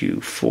into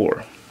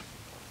 4,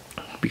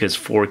 because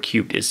 4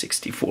 cubed is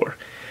 64,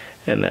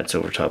 and that's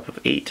over top of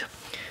 8.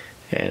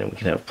 And we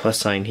can have a plus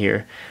sign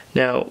here.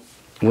 Now,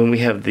 when we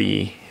have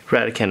the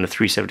radicand of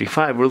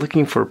 375, we're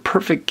looking for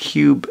perfect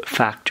cube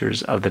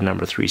factors of the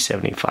number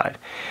 375.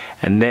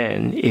 And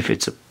then, if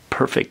it's a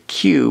perfect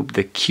cube,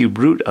 the cube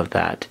root of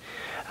that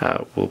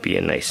will be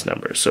a nice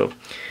number. So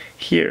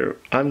here,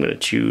 I'm going to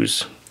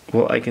choose,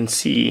 well, I can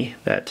see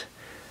that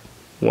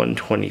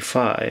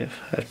 125,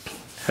 I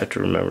have to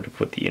remember to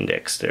put the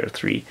index there,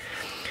 3.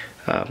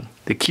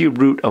 The cube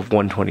root of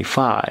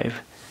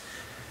 125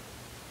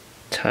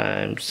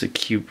 times the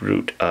cube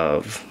root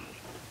of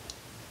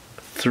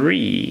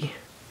 3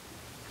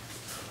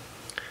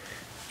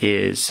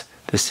 is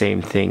the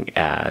same thing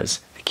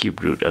as the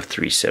cube root of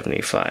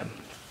 375.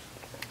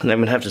 And I'm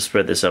going to have to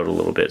spread this out a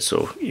little bit,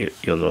 so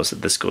you'll notice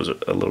that this goes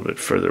a little bit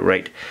further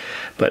right.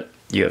 But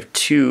you have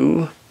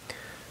 2,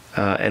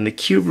 and the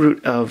cube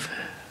root of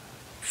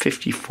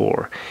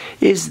 54.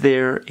 Is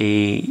there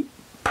a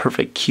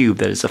perfect cube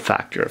that is a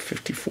factor of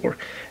 54?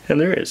 And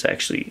there is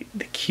actually.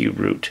 The cube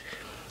root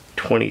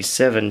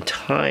 27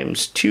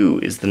 times 2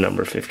 is the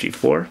number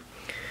 54.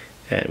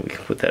 And we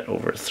can put that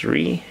over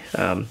 3.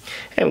 And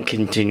we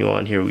continue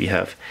on here. We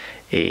have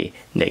a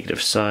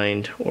negative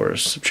sign or a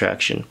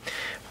subtraction.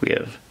 We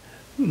have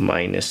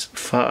minus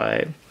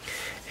 5.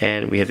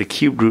 And we have the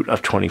cube root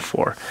of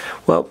 24.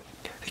 Well,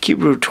 the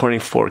cube root of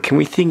 24, can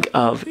we think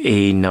of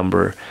a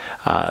number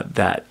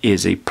that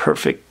is a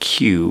perfect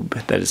cube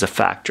that is a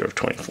factor of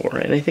 24?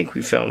 And I think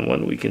we found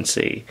one. We can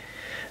say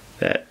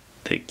that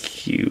the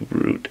cube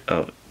root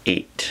of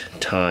 8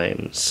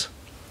 times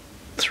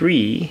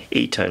 3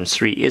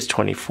 is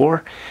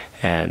 24.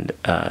 And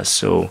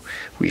so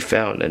we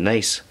found a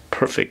nice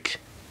perfect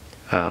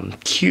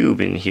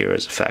cube in here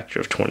as a factor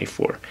of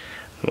 24.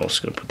 I'm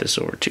also going to put this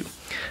over 2.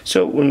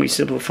 So when we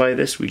simplify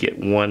this, we get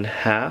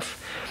 1/2.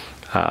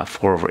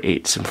 4 over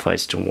 8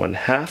 simplifies to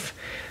 1/2.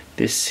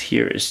 This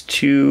here is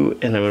 2,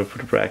 and I'm going to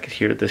put a bracket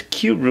here. The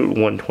cube root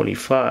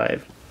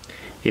 125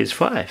 is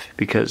 5,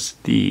 because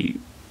the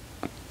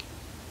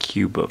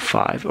cube of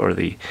 5, or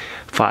the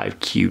 5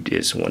 cubed,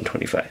 is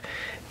 125.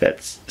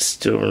 That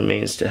still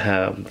remains to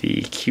have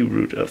the cube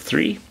root of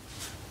 3.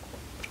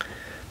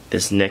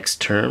 This next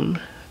term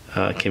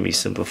can be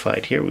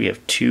simplified here. We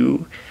have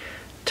 2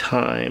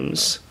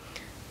 times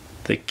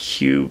the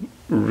cube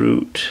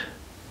root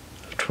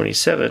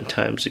 27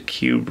 times the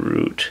cube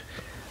root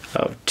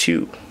of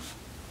 2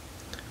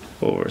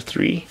 over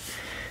 3.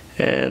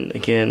 And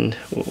again,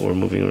 we're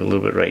moving a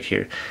little bit right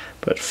here,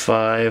 but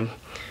 5,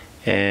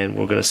 and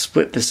we're going to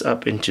split this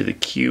up into the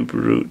cube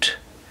root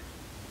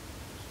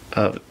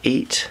of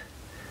 8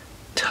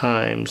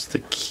 times the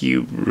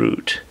cube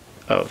root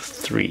of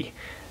 3.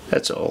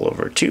 That's all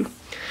over 2.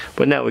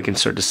 But now we can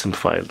start to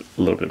simplify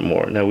a little bit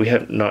more. Now we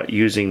have not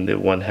using the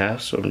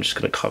 1/2, so I'm just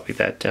going to copy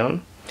that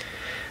down.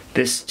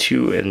 This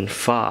 2 and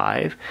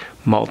 5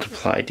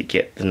 multiply to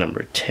get the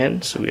number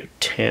 10, so we have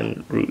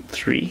 10 root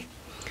 3.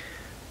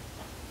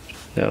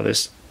 Now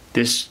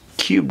this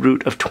cube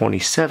root of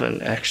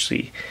 27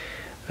 actually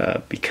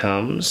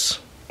becomes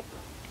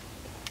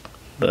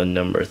the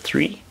number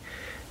 3,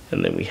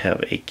 and then we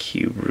have a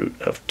cube root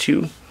of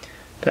 2.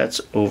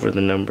 That's over the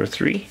number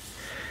 3.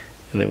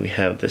 And then we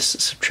have this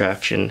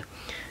subtraction,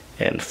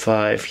 and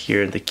 5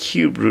 here. The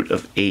cube root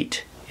of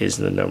 8 is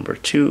the number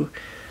 2.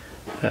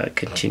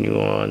 Continue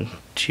on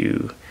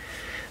to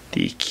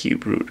the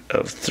cube root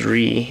of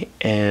 3,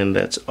 and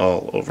that's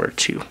all over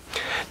 2.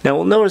 Now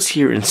we'll notice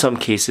here in some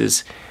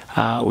cases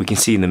we can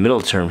see in the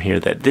middle term here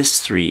that this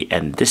 3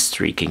 and this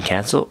 3 can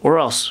cancel, or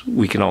else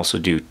we can also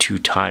do 2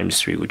 times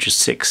 3, which is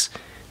 6,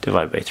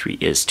 divided by 3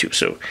 is 2.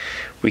 So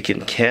we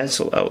can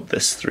cancel out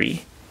this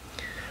 3.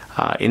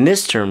 In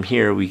this term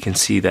here, we can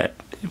see that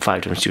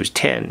 5 times 2 is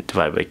 10,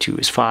 divided by 2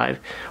 is 5,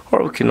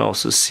 or we can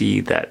also see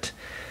that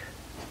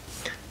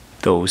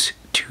those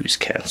 2's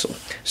cancel.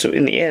 So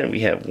in the end,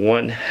 we have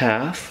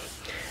 1/2,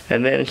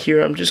 and then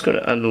here I'm just going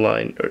to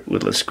underline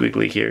with a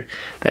squiggly here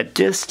that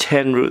this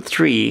 10 root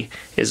 3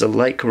 is a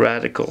like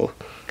radical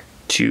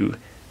to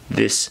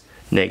this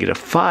negative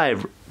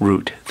 5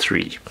 root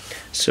 3.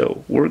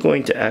 So we're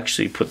going to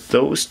actually put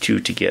those two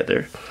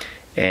together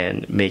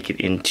and make it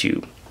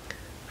into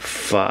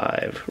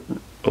 5.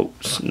 Oh,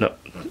 no,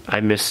 I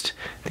missed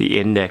the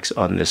index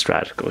on this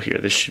radical here.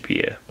 This should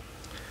be a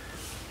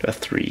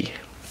 3.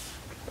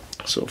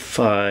 So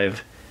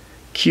 5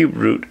 cube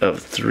root of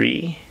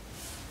 3.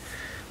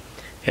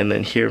 And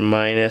then here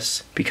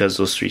minus, because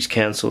those 3's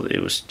canceled,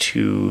 it was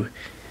 2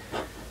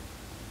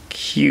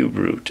 cube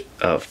root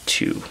of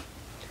 2.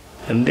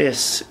 And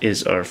this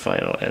is our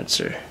final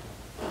answer.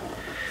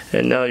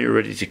 And now you're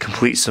ready to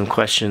complete some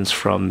questions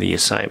from the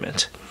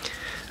assignment.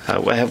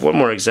 I have one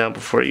more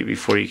example for you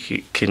before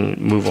you can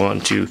move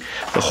on to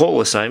the whole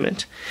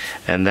assignment,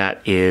 and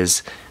that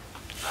is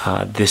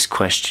this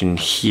question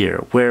here,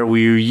 where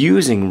we're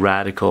using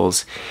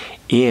radicals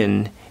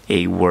in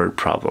a word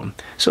problem.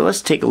 So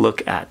let's take a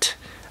look at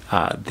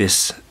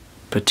this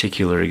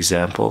particular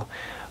example.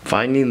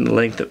 Finding the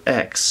length of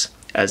x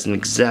as an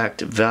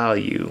exact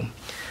value.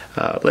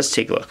 Let's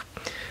take a look.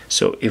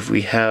 So if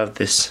we have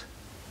this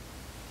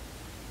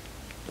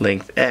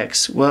length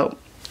x, well,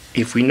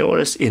 if we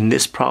notice in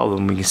this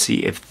problem, we can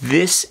see if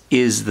this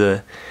is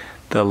the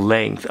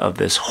length of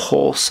this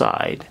whole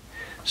side,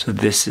 so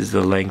this is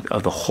the length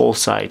of the whole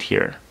side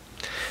here,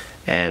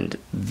 and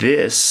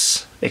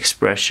this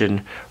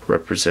expression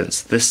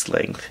represents this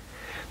length,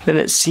 then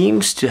it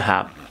seems to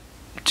have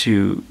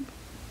to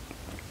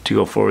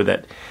go forward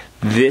that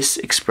this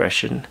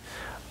expression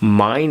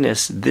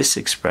minus this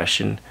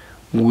expression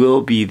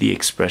will be the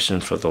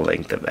expression for the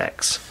length of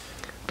x.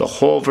 The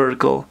whole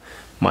vertical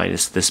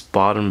minus this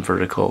bottom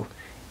vertical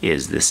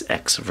is this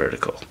x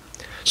vertical.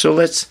 So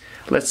let's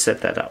set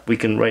that up. We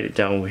can write it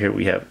down here.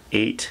 We have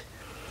 8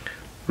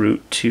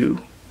 root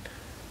 2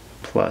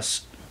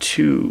 plus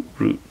 2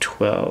 root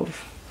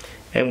 12,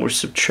 and we're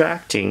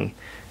subtracting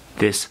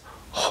this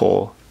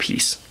whole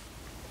piece.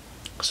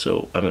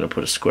 So I'm going to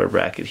put a square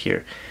bracket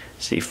here.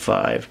 Say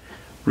 5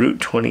 root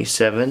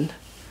 27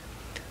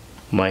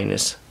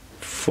 minus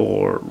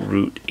 4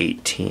 root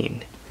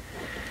 18.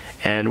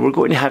 And we're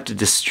going to have to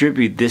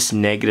distribute this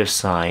negative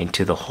sign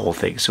to the whole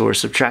thing. So we're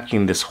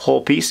subtracting this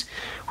whole piece,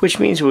 which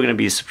means we're going to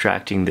be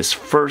subtracting this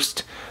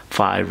first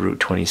 5 root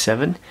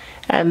 27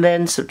 and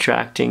then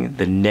subtracting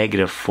the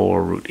negative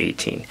 4 root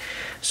 18.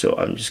 So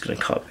I'm just going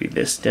to copy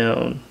this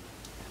down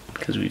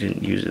because we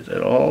didn't use it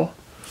at all.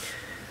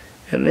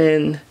 And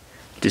then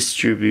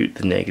distribute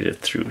the negative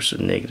through. So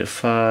negative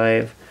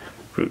 5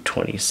 root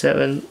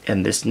 27,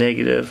 and this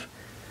negative,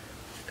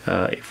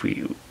 if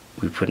we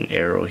put an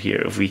arrow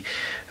here, if we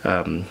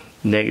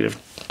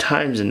negative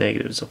times a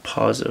negative is a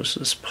positive,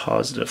 so it's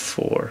positive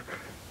 4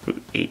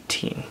 root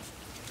 18.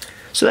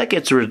 So that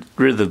gets rid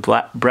of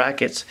the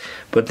brackets,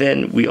 but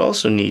then we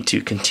also need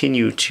to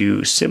continue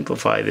to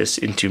simplify this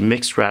into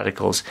mixed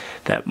radicals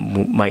that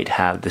might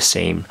have the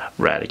same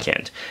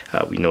radicand.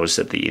 We notice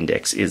that the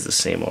index is the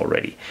same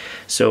already.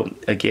 So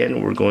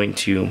again, we're going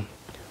to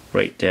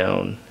write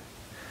down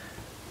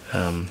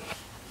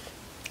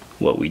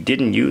what we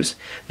didn't use.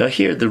 Now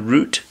here, the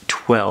root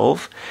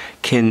 12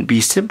 can be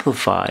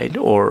simplified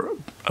or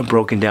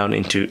broken down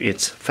into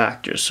its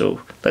factors.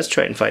 So let's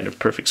try and find a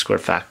perfect square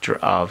factor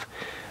of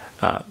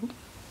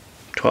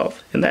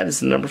 12, and that is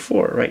the number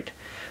 4, right?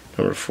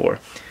 Number 4.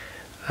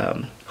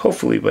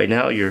 Hopefully by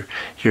now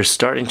you're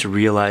starting to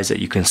realize that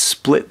you can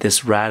split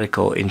this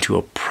radical into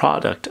a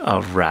product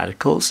of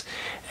radicals,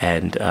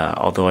 and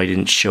although I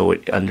didn't show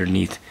it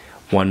underneath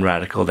one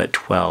radical that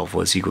 12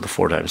 was equal to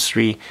 4 times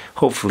 3,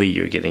 hopefully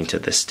you're getting to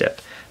this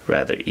step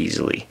rather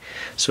easily.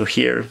 So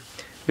here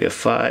we have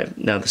 5.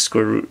 Now the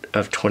square root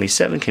of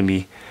 27 can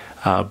be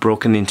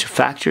broken into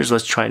factors.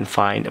 Let's try and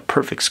find a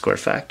perfect square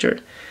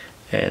factor,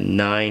 and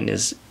 9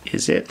 is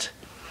it.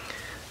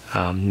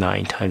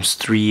 9 times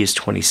 3 is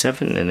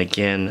 27, and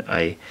again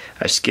I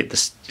skipped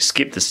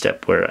the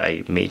step where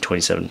I made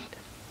 27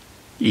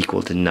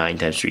 equal to 9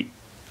 times 3.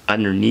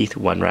 Underneath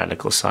one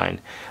radical sign,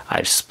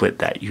 I've split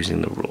that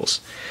using the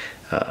rules.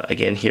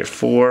 Again here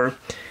 4,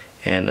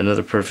 and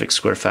another perfect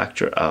square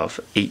factor of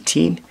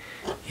 18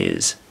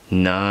 is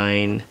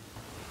 9,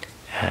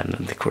 and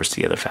of course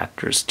the other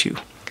factor is 2.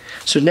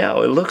 So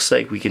now it looks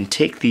like we can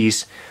take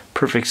these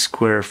perfect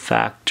square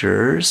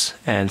factors,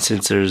 and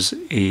since there's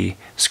a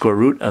square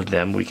root of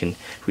them, we can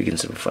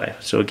simplify.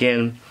 So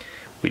again,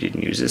 we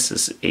didn't use this.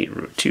 This is 8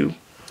 root 2.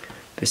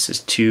 This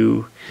is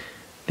 2.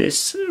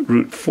 This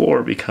root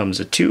 4 becomes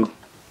a 2.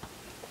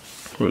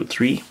 Root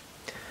 3.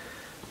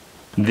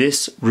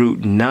 This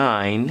root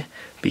 9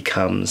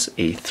 becomes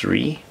a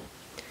 3.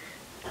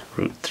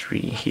 Root 3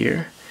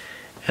 here.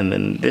 And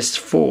then this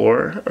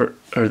 4,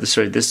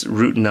 this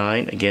root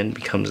 9 again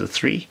becomes a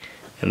 3.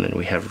 And then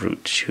we have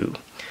root 2.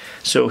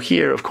 So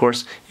here, of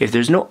course, if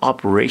there's no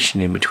operation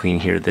in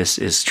between here, this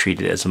is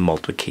treated as a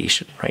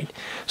multiplication, right?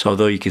 So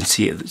although you can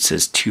see it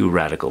says 2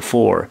 radical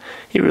 4,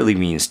 it really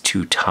means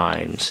 2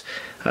 times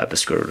the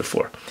square root of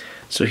 4.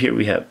 So here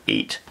we have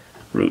 8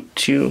 root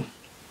 2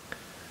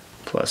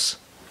 plus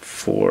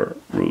 4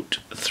 root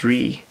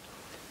 3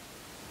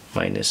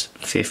 minus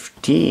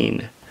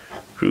 15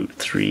 root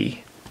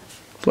 3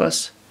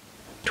 plus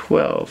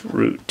 12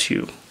 root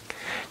 2.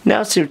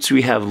 Now since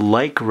we have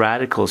like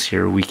radicals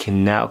here, we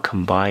can now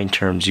combine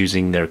terms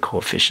using their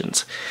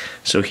coefficients.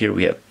 So here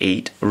we have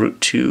 8 root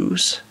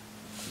 2's,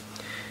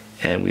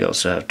 and we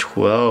also have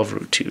 12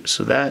 root 2.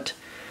 So that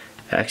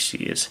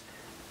actually is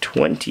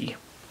 20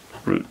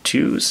 root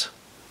 2's.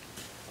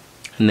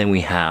 And then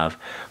we have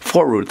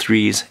 4 root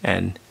 3's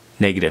and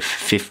negative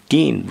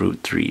 15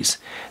 root 3's.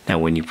 Now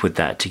when you put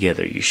that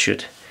together, you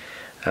should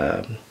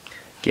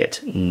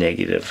get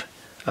negative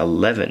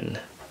 11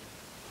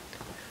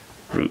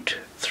 root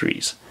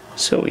 3's.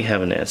 So we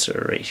have an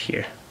answer right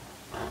here.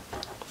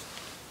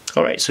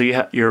 Alright, so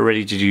you're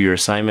ready to do your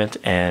assignment,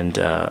 and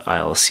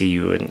I'll see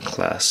you in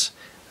class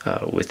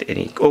with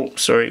any... Oh,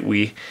 sorry,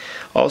 we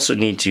also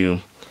need to...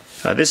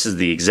 this is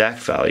the exact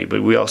value,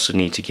 but we also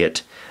need to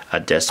get a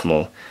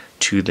decimal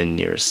to the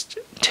nearest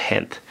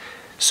tenth.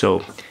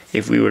 So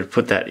if we were to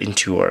put that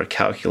into our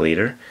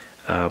calculator,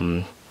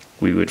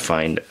 we would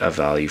find a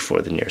value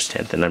for the nearest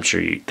tenth, and I'm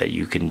sure that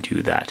you can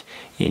do that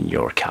in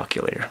your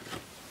calculator.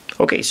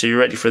 Okay, so you're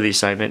ready for the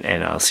assignment,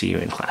 and I'll see you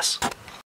in class.